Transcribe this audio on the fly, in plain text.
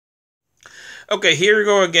Okay, here we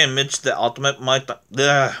go again. Mitch, the ultimate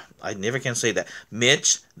I never can say that.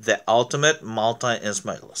 Mitch, the ultimate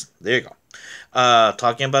multi-instrumentalist. There you go.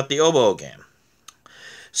 Talking about the oboe again.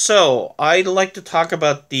 So, I'd like to talk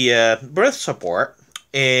about the breath support,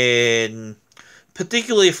 and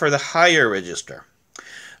particularly for the higher register.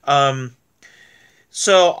 Um,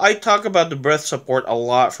 So I talk about the breath support a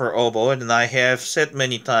lot for oboe, and I have said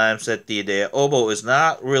many times that the oboe is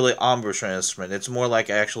not really embouchure instrument. It's more like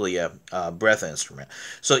actually a breath instrument.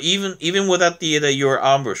 So even without your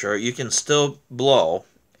embouchure, you can still blow,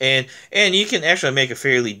 and you can actually make a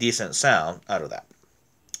fairly decent sound out of that.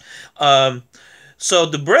 Um, so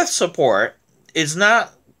the breath support is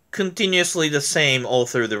not continuously the same all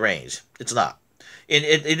through the range. It's not.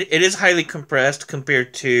 It is highly compressed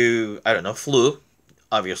compared to, I don't know, flute,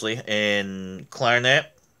 obviously, and clarinet.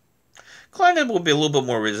 Clarinet will be a little bit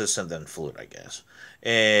more resistant than flute, I guess,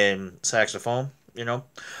 and saxophone. You know,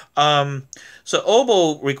 um, so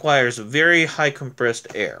oboe requires very high compressed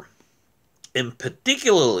air, and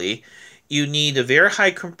particularly you need a very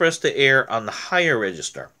high compressed air on the higher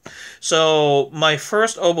register. So my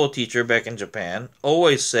first oboe teacher back in Japan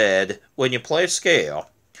always said, when you play a scale,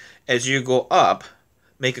 as you go up,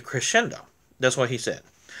 make a crescendo. That's what he said.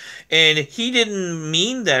 And he didn't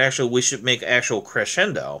mean that actually we should make actual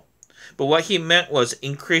crescendo, but what he meant was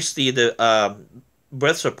increase the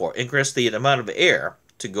breath support, increase the amount of air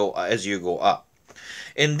to go as you go up,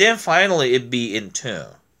 and then finally it be in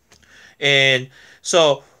tune. And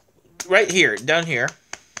so right here, down here,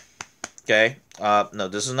 okay. No,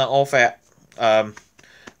 this is not all fat.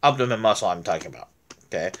 Abdomen muscle I'm talking about.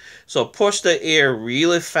 Okay, so push the air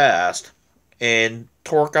really fast and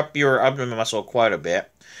torque up your abdomen muscle quite a bit.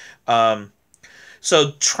 Um,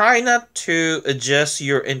 so try not to adjust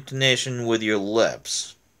your intonation with your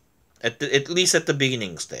lips, at least at the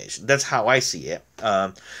beginning stage. That's how I see it.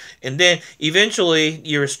 And then eventually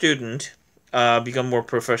your student become more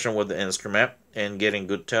professional with the instrument and getting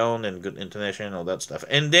good tone and good intonation and all that stuff.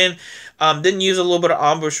 And then use a little bit of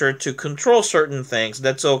embouchure to control certain things.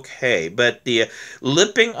 That's okay. But the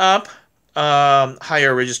lipping up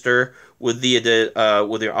higher register with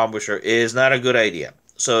with your embouchure is not a good idea.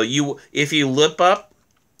 So if you lip up,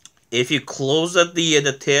 if you close up the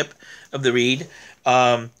tip of the reed,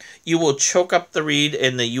 you will choke up the reed,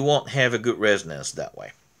 and then you won't have a good resonance that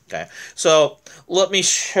way. Okay, so let me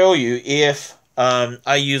show you if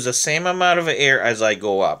I use the same amount of air as I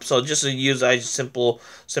go up. So just to use a simple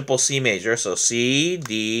C major. So C,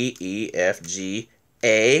 D, E, F, G,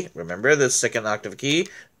 A. Remember the second octave key.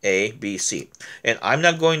 A, B, C. And I'm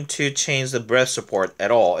not going to change the breath support at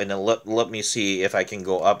all. And then let me see if I can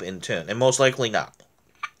go up in tune. And most likely not.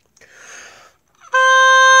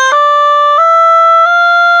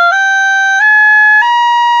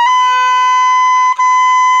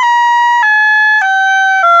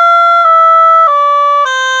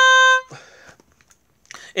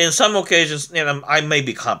 In some occasions, I may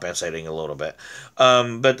be compensating a little bit,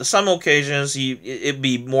 but some occasions it'd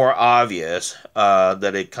be more obvious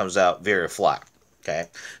that it comes out very flat. Okay,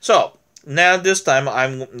 so now this time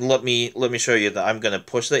let me show you that I'm gonna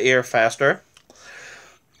push the air faster.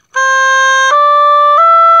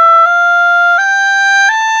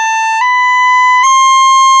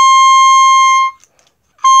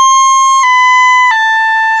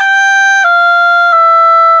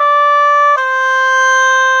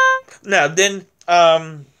 Now then,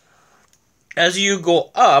 as you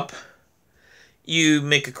go up, you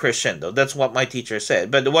make a crescendo. That's what my teacher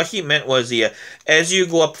said. But what he meant was as you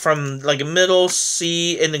go up from like a middle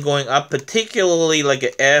C and then going up, particularly like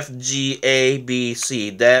a F, G, A, B, C,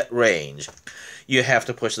 that range, you have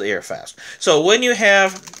to push the air fast. So when you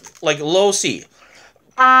have like low C,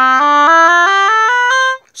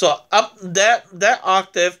 so up that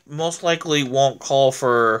octave most likely won't call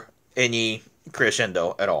for any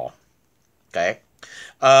crescendo at all. Okay.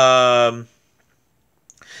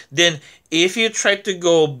 Then if you try to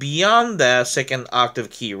go beyond that second octave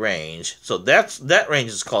key range, so that range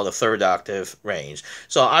is called a third octave range.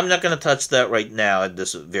 So I'm not going to touch that right now at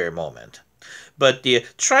this very moment. But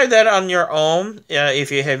try that on your own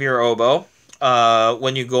if you have your oboe.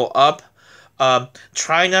 When you go up,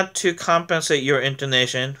 try not to compensate your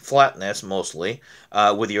intonation, flatness mostly,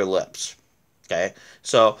 with your lips. Okay.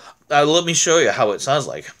 So let me show you how it sounds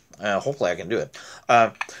like. Hopefully I can do it.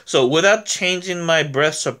 So without changing my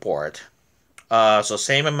breath support, so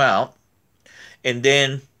same amount, and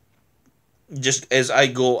then just as I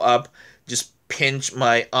go up, just pinch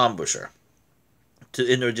my embouchure.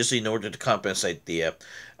 just in order to compensate the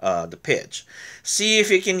pitch. See if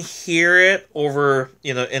you can hear it over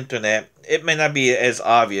internet. It may not be as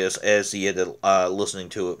obvious as the listening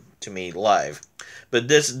to me live, but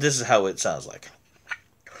this is how it sounds like.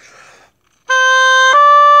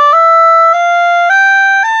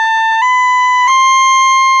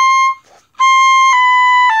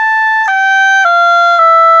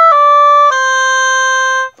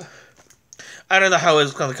 I don't know how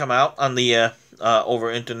it's going to come out on the over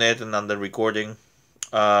internet and on the recording.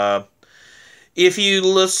 If you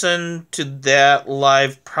listen to that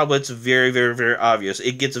live, probably it's very, very, very obvious.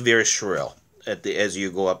 It gets very shrill as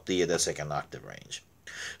you go up the second octave range.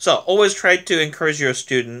 So always try to encourage your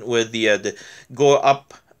student with the go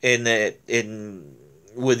up in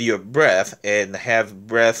with your breath and have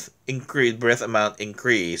breath amount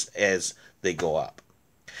increase as they go up.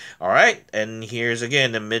 All right, and here's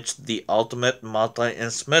again Mitch, the ultimate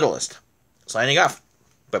multi-instrumentalist, signing off.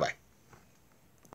 Bye bye.